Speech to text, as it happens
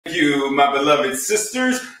you, my beloved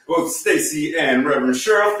sisters, both Stacy and Reverend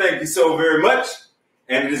Cheryl. Thank you so very much.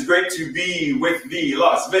 And it is great to be with the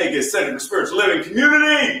Las Vegas Center for Spiritual Living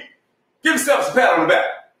community. Give yourselves a pat on the back.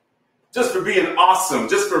 Just for being awesome,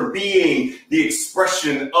 just for being the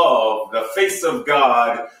expression of the face of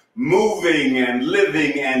God, moving and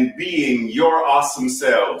living and being your awesome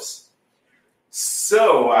selves.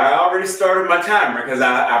 So I already started my timer because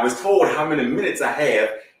I was told how many minutes I have,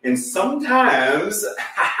 and sometimes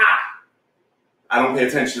I don't pay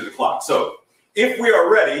attention to the clock. So if we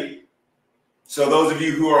are ready, so those of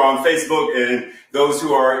you who are on Facebook and those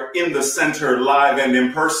who are in the center live and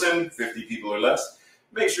in person, 50 people or less,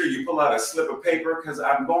 make sure you pull out a slip of paper because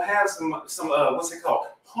I'm going to have some what's it called,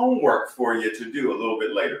 homework for you to do a little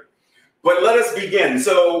bit later. But let us begin.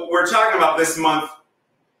 So we're talking about this month,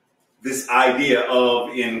 this idea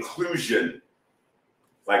of inclusion.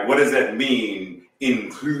 Like, what does that mean,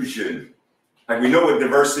 inclusion? Like, we know what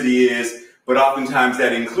diversity is, but oftentimes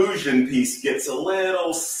that inclusion piece gets a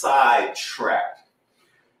little sidetracked.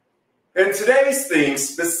 And today's theme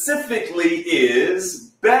specifically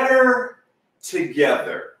is better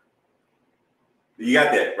together. You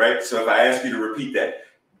got that, right? So if I ask you to repeat that,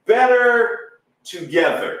 better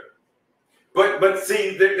together. But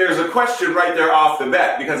see, there's a question right there off the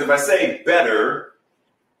bat, because if I say better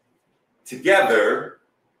together,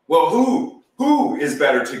 well, who is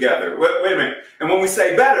better together? Wait a minute. And when we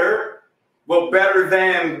say better, well, better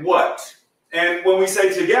than what? And when we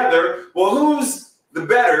say together, well, who's the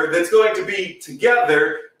better that's going to be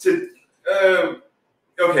together to,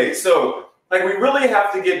 okay, so like we really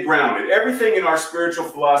have to get grounded. Everything in our spiritual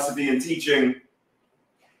philosophy and teaching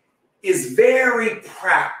is very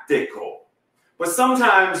practical. But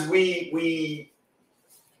sometimes we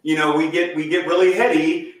get really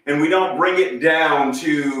heady and we don't bring it down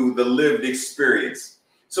to the lived experience.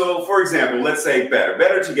 So for example, let's say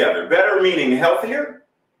better together. Better meaning healthier,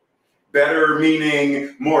 better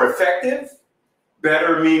meaning more effective,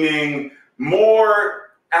 better meaning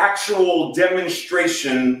more actual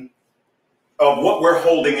demonstration of what we're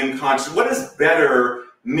holding in consciousness. What does better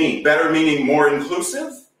mean? Better meaning more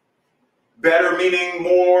inclusive? Better meaning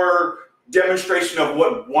more demonstration of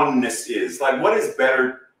what oneness is. Like, what does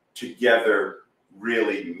better together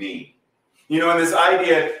really mean? You know, and this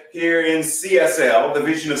idea here in CSL, the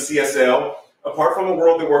vision of CSL, apart from a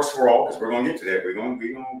world that works for all, because we're going to get to that, we're going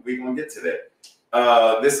to get to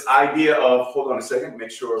that. This idea of, hold on a second,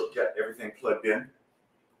 make sure I've got everything plugged in.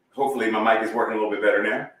 Hopefully my mic is working a little bit better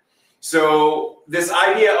now. So this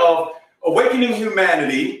idea of awakening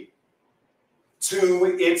humanity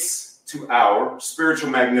to our spiritual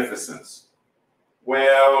magnificence.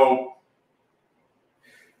 Well,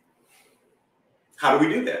 how do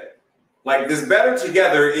we do that? Like, this better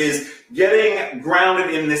together is getting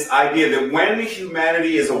grounded in this idea that when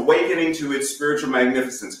humanity is awakening to its spiritual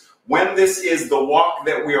magnificence, when this is the walk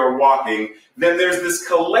that we are walking, then there's this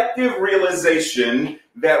collective realization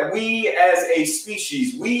that we as a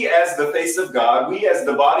species, we as the face of God, we as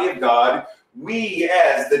the body of God, we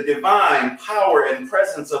as the divine power and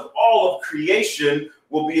presence of all of creation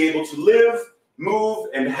will be able to live, move,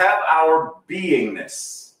 and have our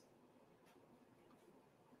beingness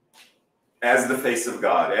as the face of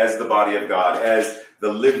God, as the body of God, as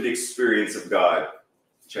the lived experience of God.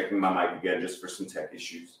 Checking my mic again just for some tech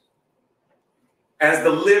issues. As the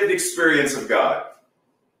lived experience of God.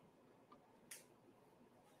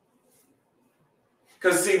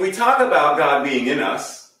 Because see, we talk about God being in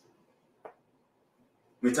us.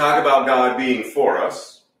 We talk about God being for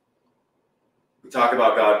us. We talk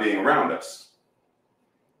about God being around us.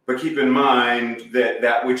 But keep in mind that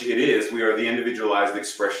that which it is, we are the individualized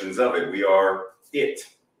expressions of it. We are it.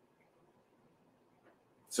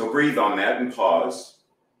 So breathe on that and pause.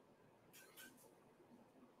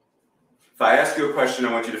 If I ask you a question,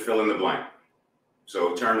 I want you to fill in the blank.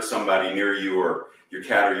 So turn to somebody near you, or your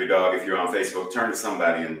cat or your dog if you're on Facebook. Turn to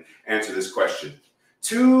somebody and answer this question.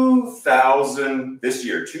 This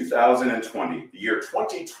year, 2020, the year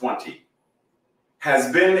 2020,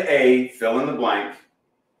 has been a fill in the blank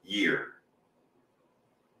year.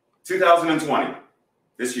 2020,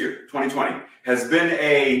 this year, 2020, has been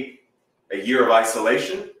a year of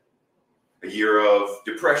isolation, a year of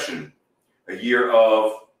depression, a year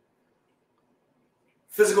of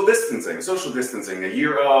physical distancing, social distancing, a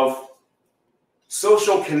year of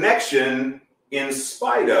social connection in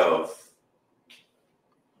spite of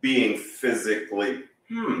being physically.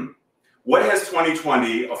 What has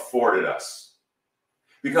 2020 afforded us?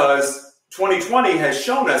 Because 2020 has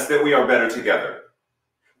shown us that we are better together.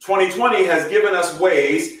 2020 has given us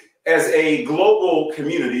ways as a global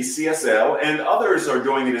community, CSL, and others are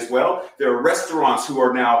doing it as well. There are restaurants who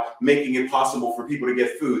are now making it possible for people to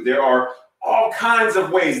get food. There are all kinds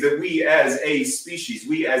of ways that we as a species,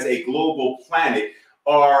 we as a global planet,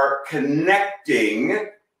 are connecting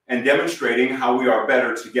and demonstrating how we are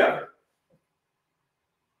better together.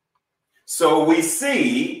 So we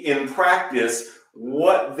see in practice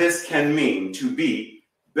what this can mean to be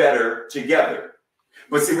better together.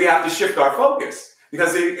 But see, we have to shift our focus,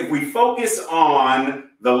 because if we focus on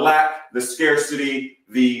the lack, the scarcity,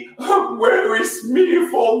 the "where is me,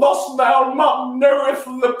 for dost thou not knoweth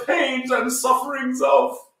the pains and sufferings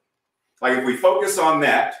of," like if we focus on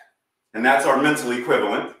that, and that's our mental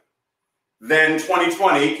equivalent, then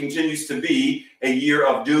 2020 continues to be a year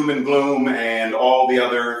of doom and gloom and all the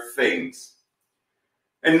other things.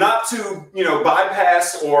 And not to,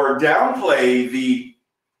 bypass or downplay the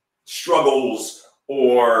struggles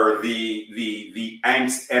or the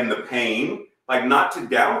angst and the pain, like not to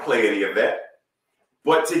downplay any of that,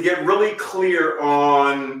 but to get really clear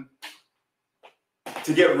on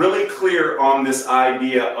this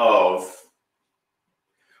idea of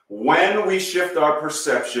when we shift our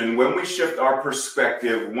perception, when we shift our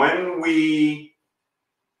perspective, when we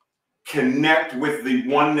connect with the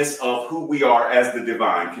oneness of who we are as the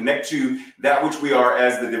divine, connect to that which we are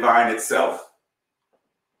as the divine itself,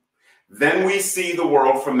 then we see the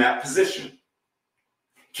world from that position.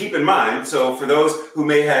 Keep in mind, so for those who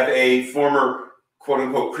may have a former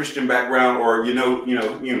quote-unquote Christian background, or you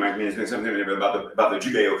might be something about the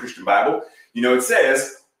Judeo-Christian Bible, it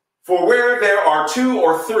says, "For where there are two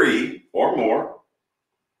or three or more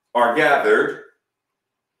are gathered,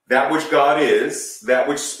 that which God is, that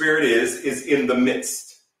which Spirit is in the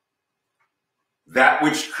midst." That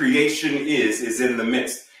which creation is in the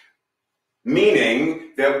midst.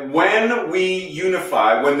 Meaning that when we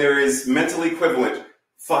unify, when there is mental equivalent,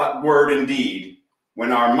 thought, word, and deed,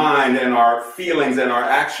 when our mind and our feelings and our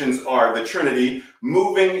actions are the Trinity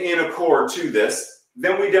moving in accord to this,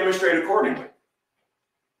 then we demonstrate accordingly.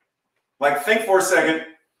 Like, think for a second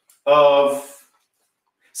of,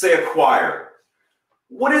 say, a choir.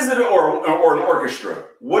 What is it, or an orchestra?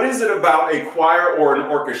 What is it about a choir or an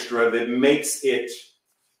orchestra that makes it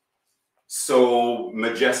so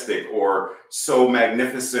majestic or so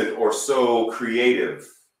magnificent or so creative?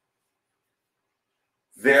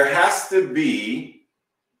 There has to be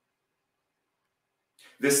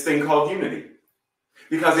this thing called unity.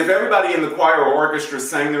 Because if everybody in the choir or orchestra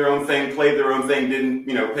sang their own thing, played their own thing, didn't,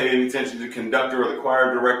 pay any attention to the conductor or the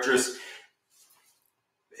choir directress,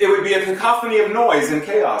 it would be a cacophony of noise and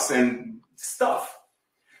chaos and stuff.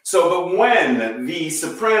 So, but when the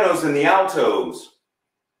sopranos and the altos,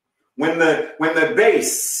 when the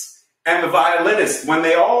bass and the violinist, when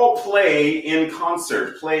they all play in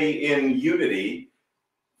concert, play in unity,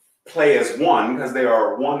 play as one, because they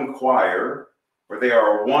are one choir, or they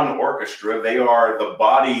are one orchestra, they are the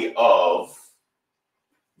body of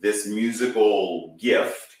this musical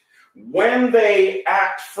gift. When they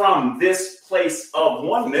act from this place of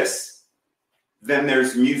oneness, then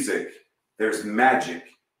there's music, there's magic.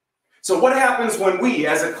 So what happens when we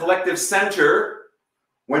as a collective center,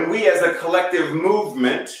 when we as a collective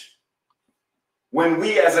movement, when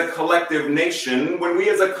we as a collective nation, when we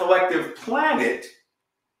as a collective planet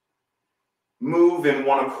move in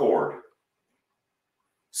one accord?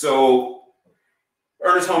 So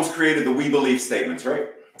Ernest Holmes created the We Believe statements, right?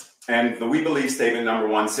 And the We Believe statement number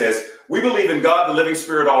 1 says, "We believe in God, the living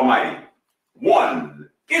Spirit Almighty, one,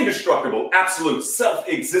 indestructible, absolute,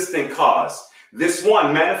 self-existing cause. This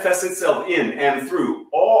one manifests itself in and through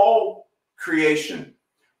all creation,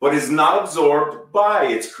 but is not absorbed by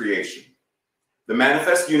its creation. The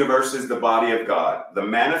manifest universe is the body of God." The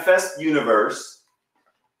manifest universe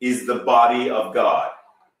is the body of God,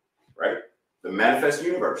 right? The manifest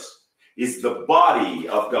universe is the body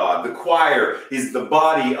of God. The choir is the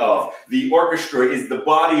body of. The orchestra is the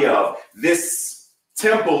body of. This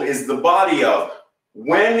temple is the body of.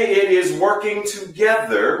 When it is working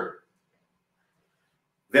together,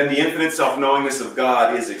 then the infinite self-knowingness of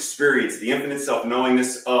God is experienced. The infinite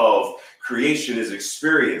self-knowingness of creation is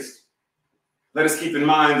experienced. Let us keep in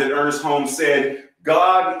mind that Ernest Holmes said,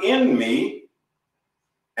 "God in me,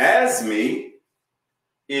 as me,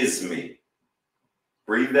 is me."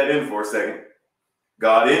 Breathe that in for a second.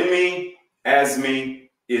 God in me, as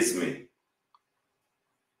me, is me.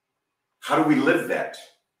 How do we live that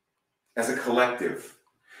as a collective?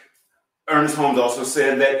 Ernest Holmes also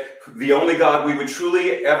said that the only God we would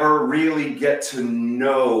truly ever really get to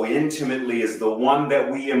know intimately is the one that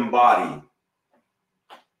we embody.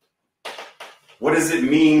 What does it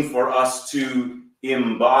mean for us to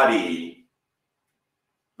embody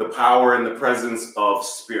the power and the presence of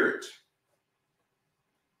spirit.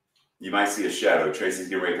 You might see a shadow. Tracy's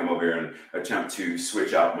getting ready to come over here and attempt to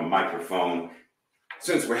switch out my microphone.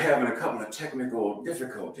 Since we're having a couple of technical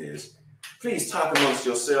difficulties, please talk amongst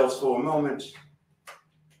yourselves for a moment.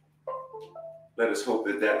 Let us hope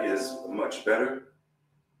that that is much better.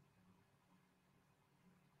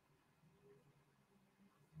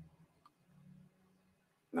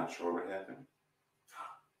 Not sure what happened.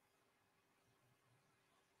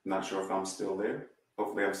 Not sure if I'm still there.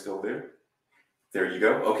 Hopefully I'm still there. There you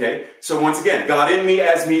go. Okay. So once again, God in me,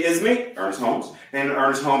 as me, is me, Ernest Holmes. And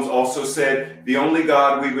Ernest Holmes also said, the only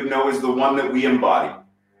God we would know is the one that we embody.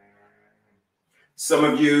 Some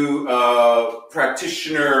of you,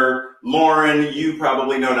 practitioner Lauren, you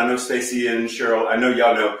probably know, and I know Stacy and Cheryl, I know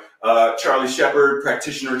y'all know, Charlie Shepard,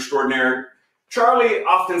 practitioner extraordinaire. Charlie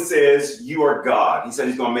often says, you are God. He said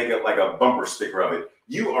he's going to make it like a bumper sticker of it.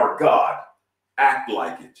 You are God. Act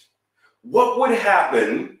like it. What would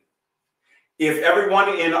happen if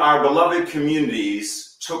everyone in our beloved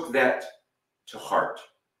communities took that to heart?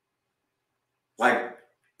 Like,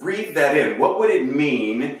 breathe that in. What would it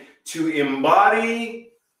mean to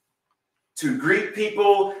embody, to greet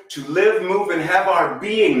people, to live, move, and have our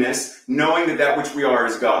beingness, knowing that that which we are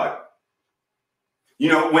is God? You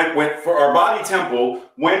know, when for our body temple,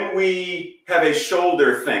 when we have a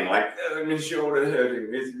shoulder thing, like shoulder hurting,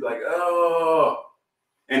 it's like, oh,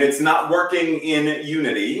 and it's not working in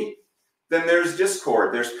unity, then there's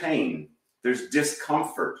discord, there's pain, there's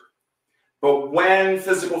discomfort. But when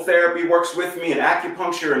physical therapy works with me, and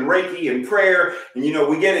acupuncture and Reiki and prayer, and you know,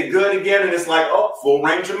 we get it good again, and it's like, oh, full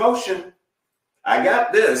range of motion. I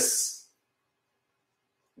got this.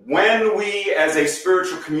 When we as a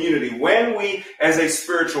spiritual community, when we as a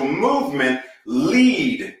spiritual movement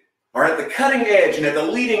lead, are at the cutting edge and at the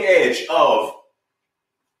leading edge of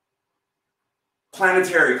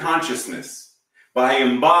planetary consciousness, by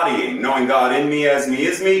embodying, knowing God in me, as me,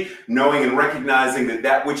 is me, knowing and recognizing that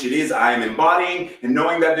that which it is I am embodying, and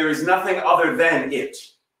knowing that there is nothing other than it.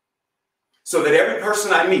 So that every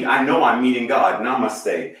person I meet, I know I'm meeting God.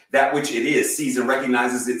 Namaste. That which it is sees and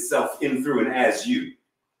recognizes itself in, through, and as you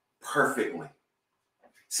perfectly.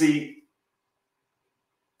 See,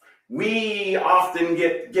 we often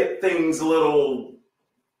get things a little,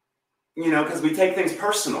 you know, because we take things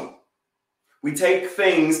personal. We take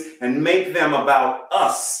things and make them about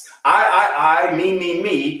us. I,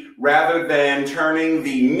 me, rather than turning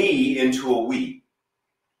the me into a we.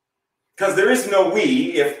 Because there is no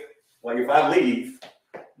we. If I leave,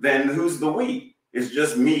 then who's the we? It's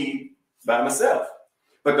just me by myself.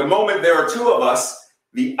 But the moment there are two of us,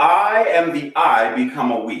 the I and the I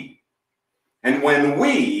become a we. And when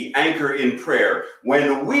we anchor in prayer,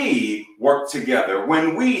 when we work together,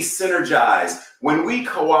 when we synergize, when we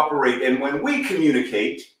cooperate, and when we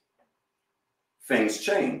communicate, things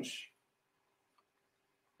change.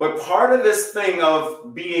 But part of this thing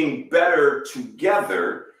of being better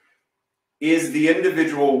together is the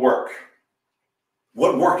individual work.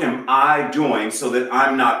 What work am I doing so that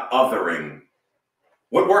I'm not othering?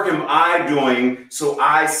 What work am I doing so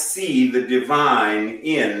I see the divine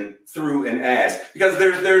in, through, and as? Because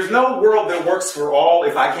there's no world that works for all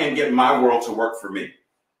if I can't get my world to work for me.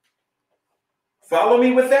 Follow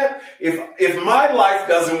me with that? If my life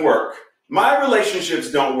doesn't work, my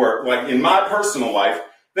relationships don't work, like in my personal life,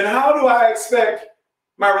 then how do I expect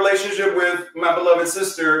my relationship with my beloved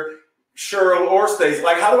sister, Cheryl or Stace,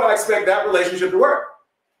 like how do I expect that relationship to work?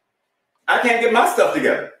 I can't get my stuff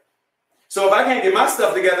together. So if I can't get my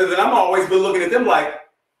stuff together, then I'm always been looking at them like,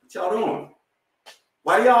 what y'all doing?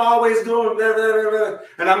 Why y'all always doing blah, blah, blah, blah?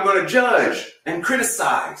 And I'm going to judge and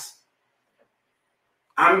criticize.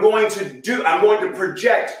 I'm going to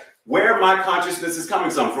project where my consciousness is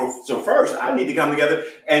coming from. So first, I need to come together.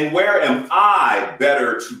 And where am I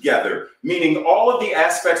better together? Meaning all of the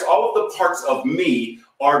aspects, all of the parts of me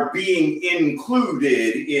are being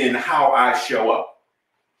included in how I show up.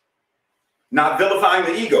 Not vilifying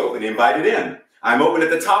the ego, but invite it in. I'm open at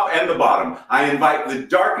the top and the bottom. I invite the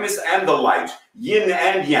darkness and the light, yin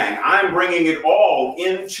and yang. I'm bringing it all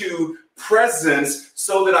into presence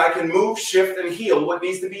so that I can move, shift, and heal what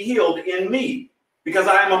needs to be healed in me. Because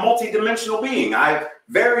I am a multidimensional being. I have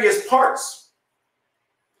various parts.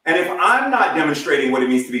 And if I'm not demonstrating what it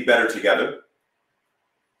means to be better together,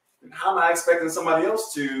 then how am I expecting somebody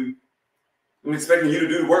else to? I'm expecting you to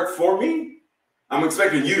do the work for me? I'm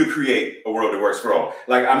expecting you to create a world that works for all.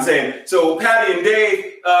 Like I'm saying, so Patty and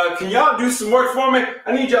Dave, can y'all do some work for me?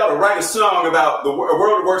 I need y'all to write a song about a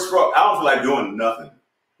world that works for all. I don't feel like doing nothing.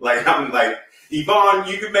 Like I'm like, Yvonne,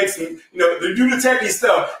 you can make some, do the techie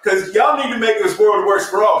stuff, because y'all need to make this world worse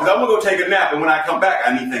for all, because I'm going to go take a nap, and when I come back,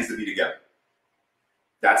 I need things to be together.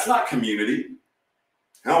 That's not community.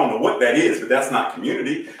 I don't know what that is, but that's not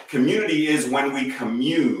community. Community is when we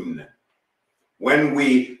commune, when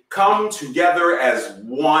we come together as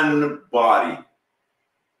one body.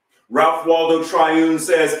 Ralph Waldo Trioun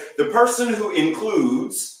says, the person who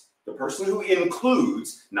includes,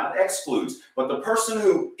 not excludes, but the person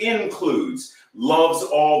who includes loves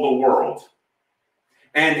all the world.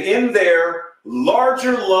 And in their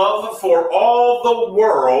larger love for all the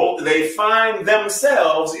world, they find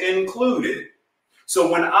themselves included. So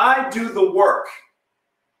when I do the work,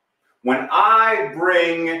 when I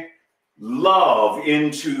bring love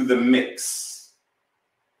into the mix,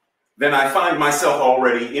 then I find myself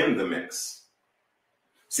already in the mix.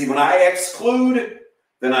 See, when I exclude,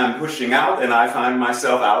 then I'm pushing out and I find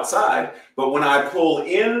myself outside. But when I pull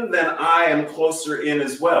in, then I am closer in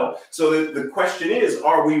as well. So the question is,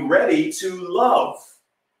 are we ready to love?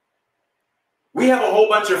 We have a whole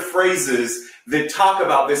bunch of phrases that talk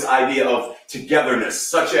about this idea of togetherness,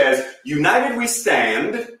 such as united we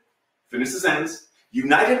stand, finish the sentence,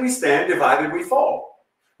 united we stand, divided we fall.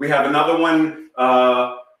 We have another one,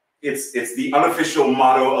 it's the unofficial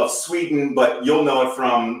motto of Sweden, but you'll know it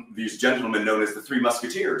from these gentlemen known as the Three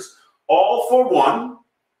Musketeers. All for one,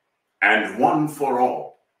 and one for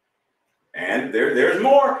all. And there's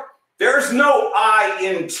more. There's no I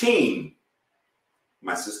in team.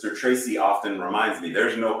 My sister Tracy often reminds me,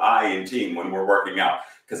 there's no I in team when we're working out,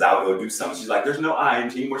 because I'll go do something. She's like, there's no I in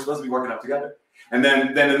team. We're supposed to be working out together. And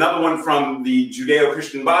then another one from the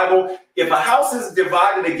Judeo-Christian Bible. If a house is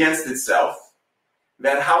divided against itself,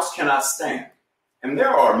 that house cannot stand. And there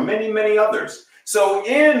are many, many others. So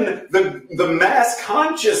in the mass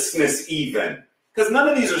consciousness even, because none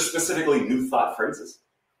of these are specifically new thought phrases.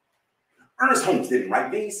 Ernest Holmes didn't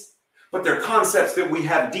write these. But they're concepts that we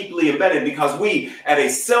have deeply embedded because we, at a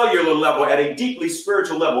cellular level, at a deeply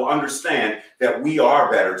spiritual level, understand that we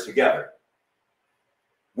are better together.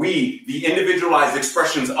 We, the individualized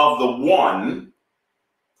expressions of the one,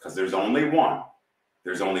 because there's only one.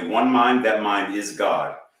 There's only one mind, that mind is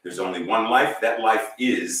God. There's only one life, that life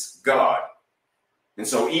is God. And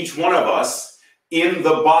so each one of us, in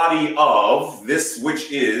the body of this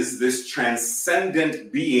which is this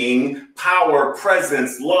transcendent being, power,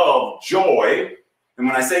 presence, love, joy. And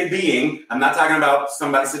when I say being, I'm not talking about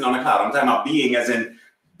somebody sitting on a cloud. I'm talking about being as in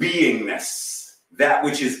beingness, that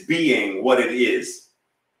which is being what it is.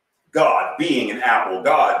 God being an apple,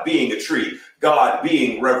 God being a tree, God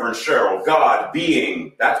being Reverend Cheryl, God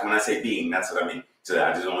being, that's when I say being, that's what I mean. So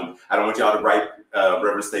I don't want y'all to write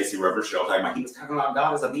Reverend Stacy, Reverend Cheryl, talking about, he was talking about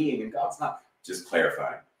God as a being and God's not. Just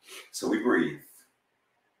clarifying. So we breathe.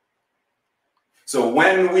 So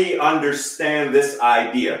when we understand this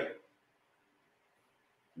idea,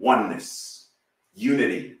 oneness,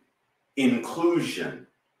 unity, inclusion,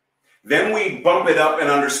 then we bump it up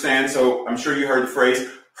and understand. So I'm sure you heard the phrase,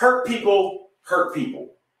 hurt people, hurt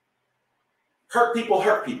people. Hurt people,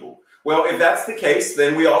 hurt people. Well, if that's the case,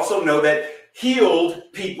 then we also know that healed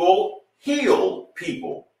people heal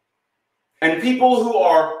people. And people who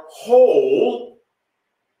are whole,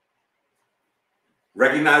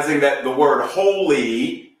 recognizing that the word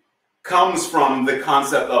holy comes from the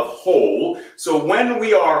concept of whole. So when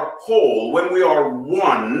we are whole, when we are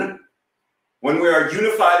one, when we are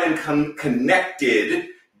unified and connected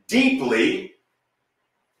deeply,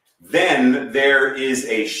 then there is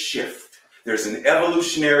a shift. There's an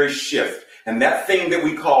evolutionary shift. And that thing that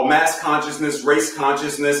we call mass consciousness, race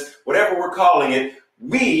consciousness, whatever we're calling it,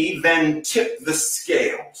 we then tip the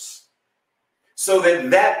scales so that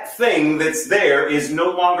that thing that's there is no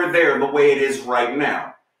longer there the way it is right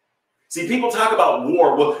now. See, people talk about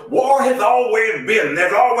war. Well, war has always been.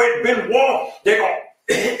 There's always been war. There's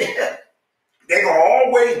gonna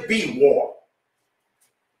always be war.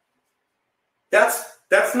 That's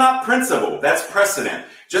not principle. That's precedent.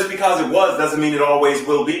 Just because it was doesn't mean it always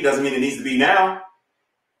will be. Doesn't mean it needs to be now.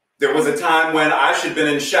 There was a time when I should have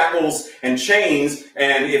been in shackles and chains,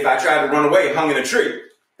 and if I tried to run away, hung in a tree.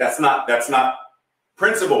 That's not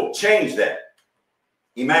principle. Change that.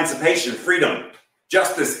 Emancipation, freedom,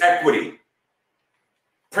 justice, equity.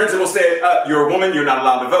 Principle said, you're a woman, you're not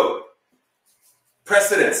allowed to vote.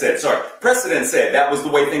 Precedent said that was the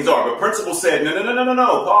way things are. But principle said,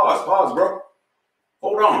 no, pause, bro.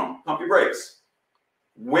 Hold on, pump your brakes.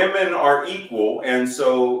 Women are equal, and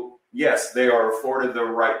so yes, they are afforded the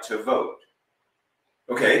right to vote.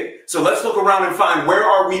 Okay, so let's look around and find where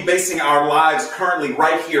are we basing our lives currently,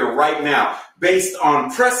 right here, right now, based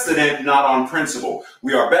on precedent, not on principle.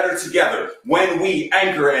 We are better together when we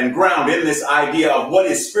anchor and ground in this idea of what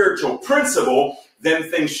is spiritual principle,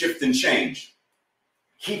 then things shift and change.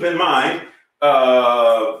 Keep in mind,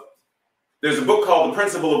 there's a book called The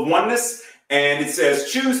Principle of Oneness, and it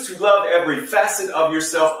says, choose to love every facet of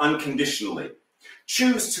yourself unconditionally.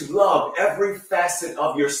 Choose to love every facet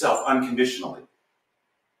of yourself unconditionally.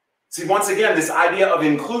 See, once again, this idea of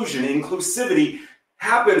inclusion, inclusivity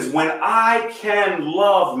happens when I can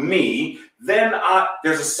love me. Then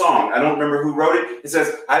there's a song, I don't remember who wrote it. It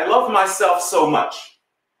says, I love myself so much.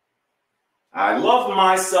 I love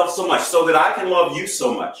myself so much so that I can love you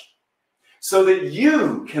so much. So that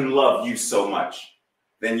you can love you so much.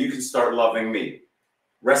 Then you can start loving me.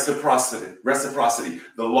 Reciprocity,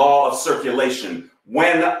 the law of circulation.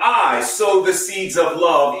 When I sow the seeds of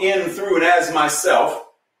love in, through, and as myself,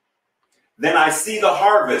 then I see the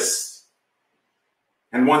harvest.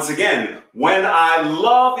 And once again, when I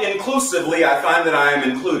love inclusively, I find that I am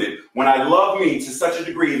included. When I love me to such a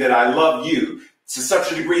degree that I love you, to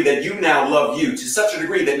such a degree that you now love you, to such a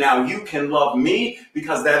degree that now you can love me,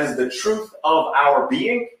 because that is the truth of our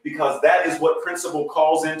being, because that is what principle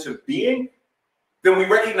calls into being, then we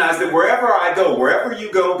recognize that wherever I go, wherever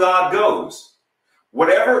you go, God goes.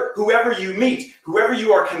 Whoever you meet, whoever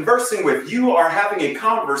you are conversing with, you are having a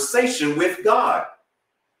conversation with God.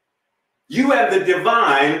 You and the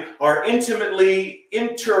divine are intimately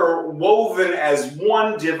interwoven as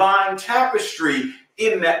one divine tapestry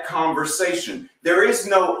in that conversation. There is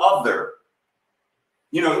no other.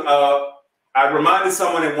 You know, I reminded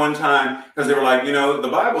someone at one time, because they were like, you know, the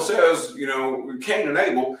Bible says, you know, Cain and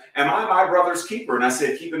Abel, am I my brother's keeper? And I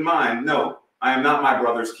said, keep in mind, no. I am not my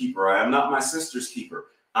brother's keeper. I am not my sister's keeper.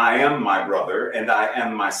 I am my brother and I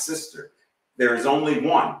am my sister. There is only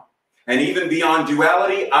one. And even beyond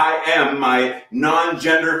duality, I am my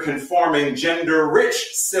non-gender conforming,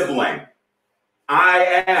 gender-rich sibling.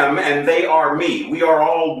 I am and they are me. We are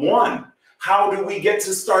all one. How do we get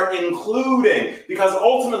to start including? Because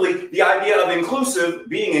ultimately, the idea of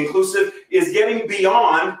being inclusive, is getting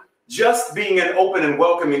beyond just being an open and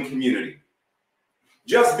welcoming community.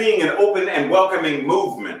 Just being an open and welcoming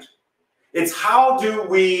movement. It's how do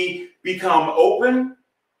we become open,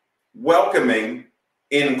 welcoming,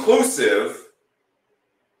 inclusive,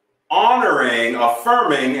 honoring,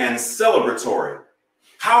 affirming, and celebratory?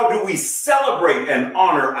 How do we celebrate and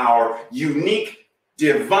honor our unique,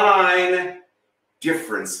 divine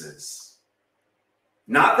differences?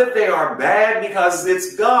 Not that they are bad, because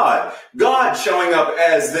it's God. God showing up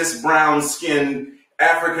as this brown-skinned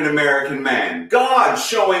African-American man. God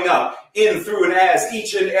showing up in, through, and as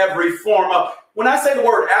each and every form of. When I say the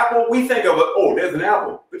word apple, we think of, oh, there's an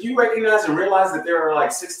apple. But do you recognize and realize that there are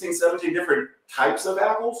like 16, 17 different types of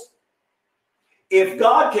apples? If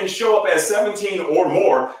God can show up as 17 or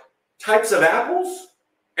more types of apples,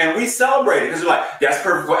 and we celebrate it, because we're like, that's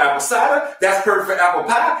perfect for apple cider, that's perfect for apple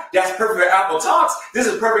pie, that's perfect for apple tarts, this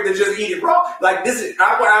is perfect to just eat it raw. Like, this is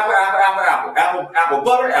apple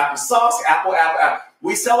butter, apple sauce, apple.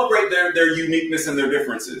 We celebrate their uniqueness and their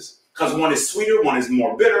differences, because one is sweeter, one is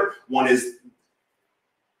more bitter, one is.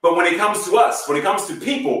 But when it comes to us, when it comes to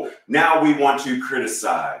people, now we want to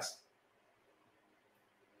criticize.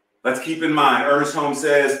 Let's keep in mind, Ernest Holmes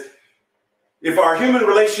says, if our human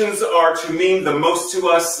relations are to mean the most to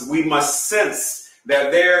us, we must sense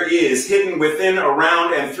that there is hidden within,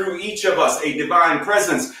 around, and through each of us a divine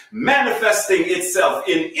presence manifesting itself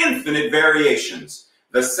in infinite variations.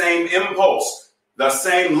 The same impulse, the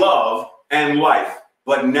same love and life,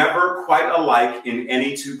 but never quite alike in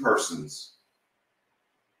any two persons.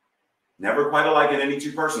 Never quite alike in any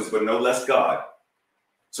two persons, but no less God.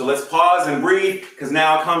 So let's pause and breathe, because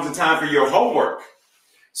now comes the time for your homework.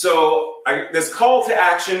 So this call to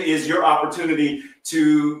action is your opportunity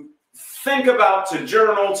to think about, to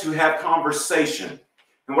journal, to have conversation.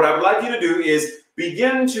 And what I would like you to do is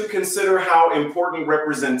begin to consider how important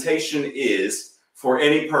representation is for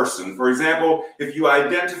any person. For example, if you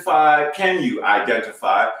can you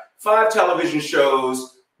identify 5 television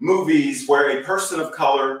shows, movies where a person of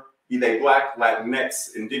color, be they Black,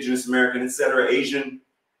 Latinx, Indigenous American, etc., Asian,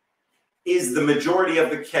 is the majority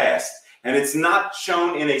of the cast. And it's not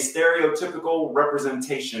shown in a stereotypical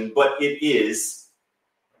representation, but it is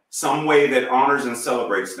some way that honors and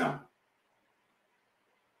celebrates them.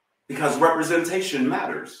 Because representation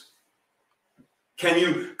matters. Can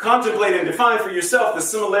you contemplate and define for yourself the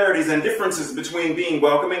similarities and differences between being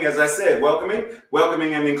welcoming, as I said,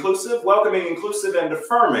 welcoming and inclusive and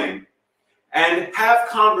affirming, and have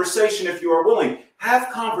conversation if you are willing.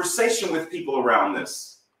 Have conversation with people around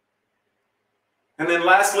this. And then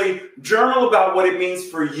lastly, journal about what it means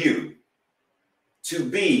for you to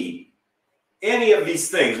be any of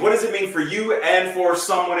these things. What does it mean for you and for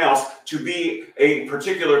someone else to be a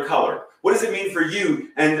particular color? What does it mean for you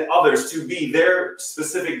and others to be their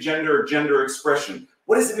specific gender or gender expression?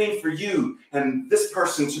 What does it mean for you and this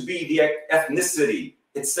person to be the ethnicity,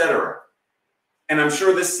 etc.? And I'm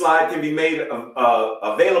sure this slide can be made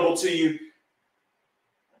available to you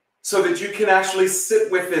so that you can actually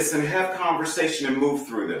sit with this and have conversation and move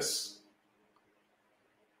through this.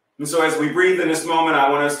 And so as we breathe in this moment,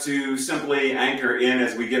 I want us to simply anchor in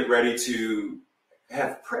as we get ready to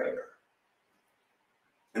have prayer.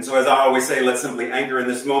 And so as I always say, let's simply anchor in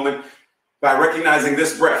this moment by recognizing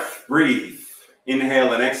this breath. Breathe,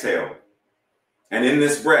 inhale and exhale. And in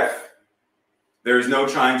this breath, there is no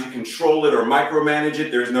trying to control it or micromanage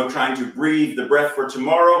it. There is no trying to breathe the breath for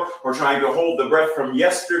tomorrow or trying to hold the breath from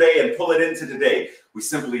yesterday and pull it into today. We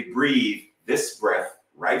simply breathe this breath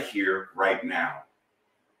right here, right now.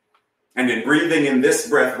 And in breathing in this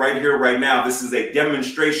breath right here, right now, this is a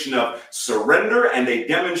demonstration of surrender and a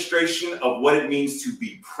demonstration of what it means to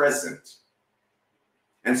be present.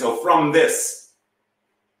 And so from this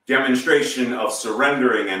demonstration of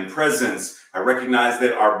surrendering and presence, I recognize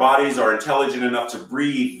that our bodies are intelligent enough to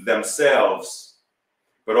breathe themselves,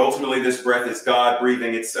 but ultimately this breath is God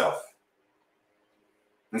breathing itself.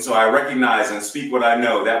 And so I recognize and speak what I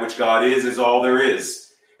know. That which God is all there is.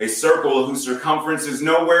 A circle whose circumference is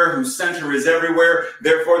nowhere, whose center is everywhere.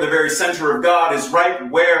 Therefore, the very center of God is right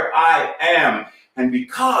where I am. And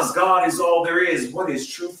because God is all there is, what is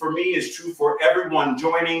true for me is true for everyone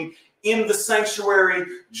joining in the sanctuary,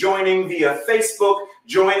 joining via Facebook,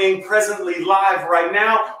 joining presently live right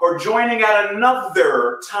now, or joining at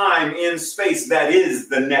another time in space that is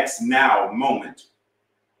the next now moment.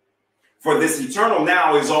 For this eternal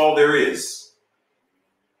now is all there is.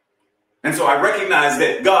 And so I recognize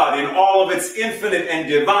that God, in all of its infinite and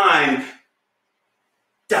divine,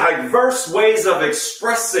 diverse ways of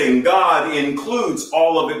expressing God, includes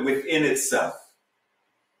all of it within itself.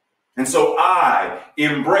 And so I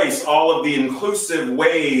embrace all of the inclusive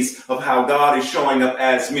ways of how God is showing up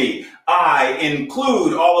as me. I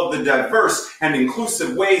include all of the diverse and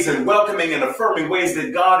inclusive ways and welcoming and affirming ways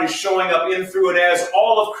that God is showing up in, through, and as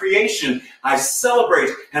all of creation. I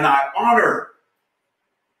celebrate and I honor,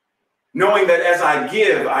 knowing that as I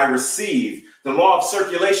give, I receive. The law of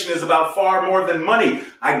circulation is about far more than money.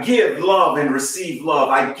 I give love and receive love.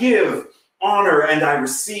 I give honor and I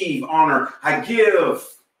receive honor. I give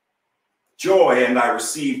joy and I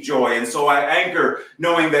receive joy. And so I anchor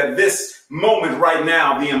knowing that this moment right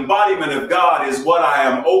now, the embodiment of God, is what I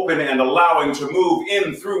am open and allowing to move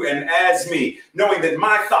in, through, and as me. Knowing that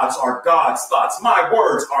my thoughts are God's thoughts. My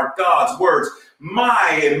words are God's words.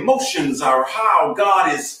 My emotions are how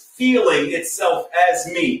God is feeling itself as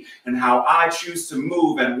me. And how I choose to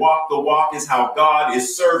move and walk the walk is how God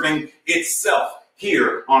is serving itself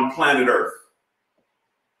here on planet Earth.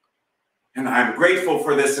 And I'm grateful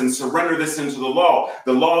for this and surrender this into the law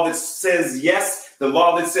that says yes, the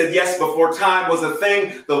law that said yes before time was a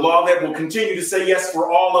thing, the law that will continue to say yes for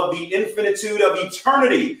all of the infinitude of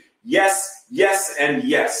eternity. Yes, yes, and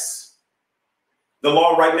yes. The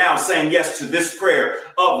law right now saying yes to this prayer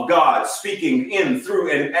of God speaking in,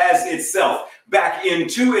 through, and as itself, back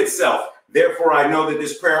into itself. Therefore, I know that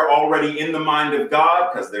this prayer already in the mind of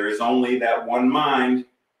God, because there is only that one mind,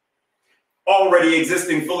 already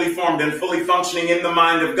existing, fully formed, and fully functioning in the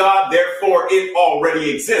mind of God. Therefore, it already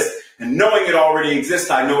exists. And knowing it already exists,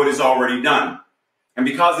 I know it is already done. And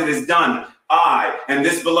because it is done, I and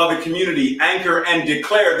this beloved community anchor and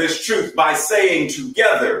declare this truth by saying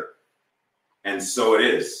together, and so it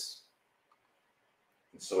is.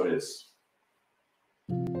 And so it is.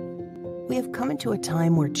 We have come into a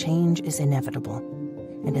time where change is inevitable.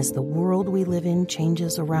 And as the world we live in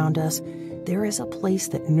changes around us, there is a place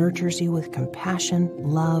that nurtures you with compassion,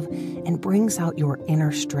 love, and brings out your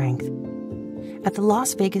inner strength. At the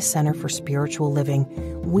Las Vegas Center for Spiritual Living,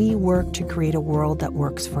 we work to create a world that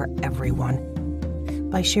works for everyone.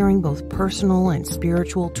 By sharing both personal and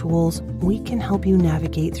spiritual tools, we can help you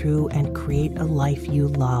navigate through and create a life you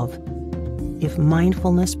love. If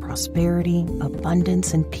mindfulness, prosperity,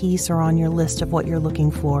 abundance, and peace are on your list of what you're looking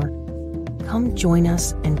for, come join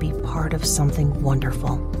us and be part of something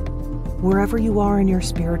wonderful. Wherever you are in your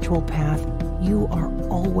spiritual path, you are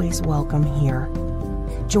always welcome here.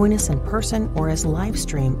 Join us in person or as live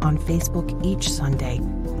stream on Facebook each Sunday.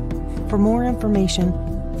 For more information,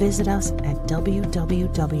 visit us at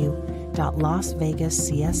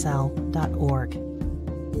www.lasvegascsl.org.